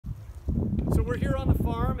So we're here on the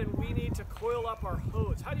farm and we need to coil up our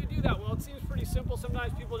hose. How do you do that? Well, it seems pretty simple.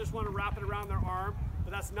 Sometimes people just want to wrap it around their arm,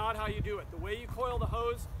 but that's not how you do it. The way you coil the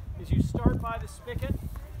hose is you start by the spigot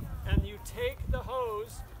and you take the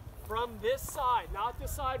hose from this side, not the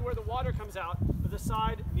side where the water comes out, but the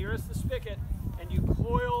side nearest the spigot, and you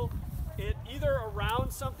coil it either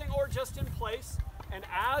around something or just in place. And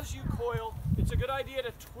as you coil, it's a good idea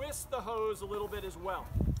to twist the hose a little bit as well.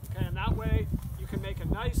 Okay, and that way you can make a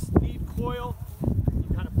nice, neat coil.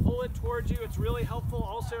 You kind of pull it towards you. It's really helpful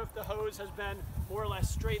also if the hose has been more or less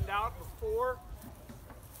straightened out before.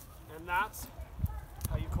 And that's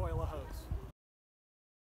how you coil a hose.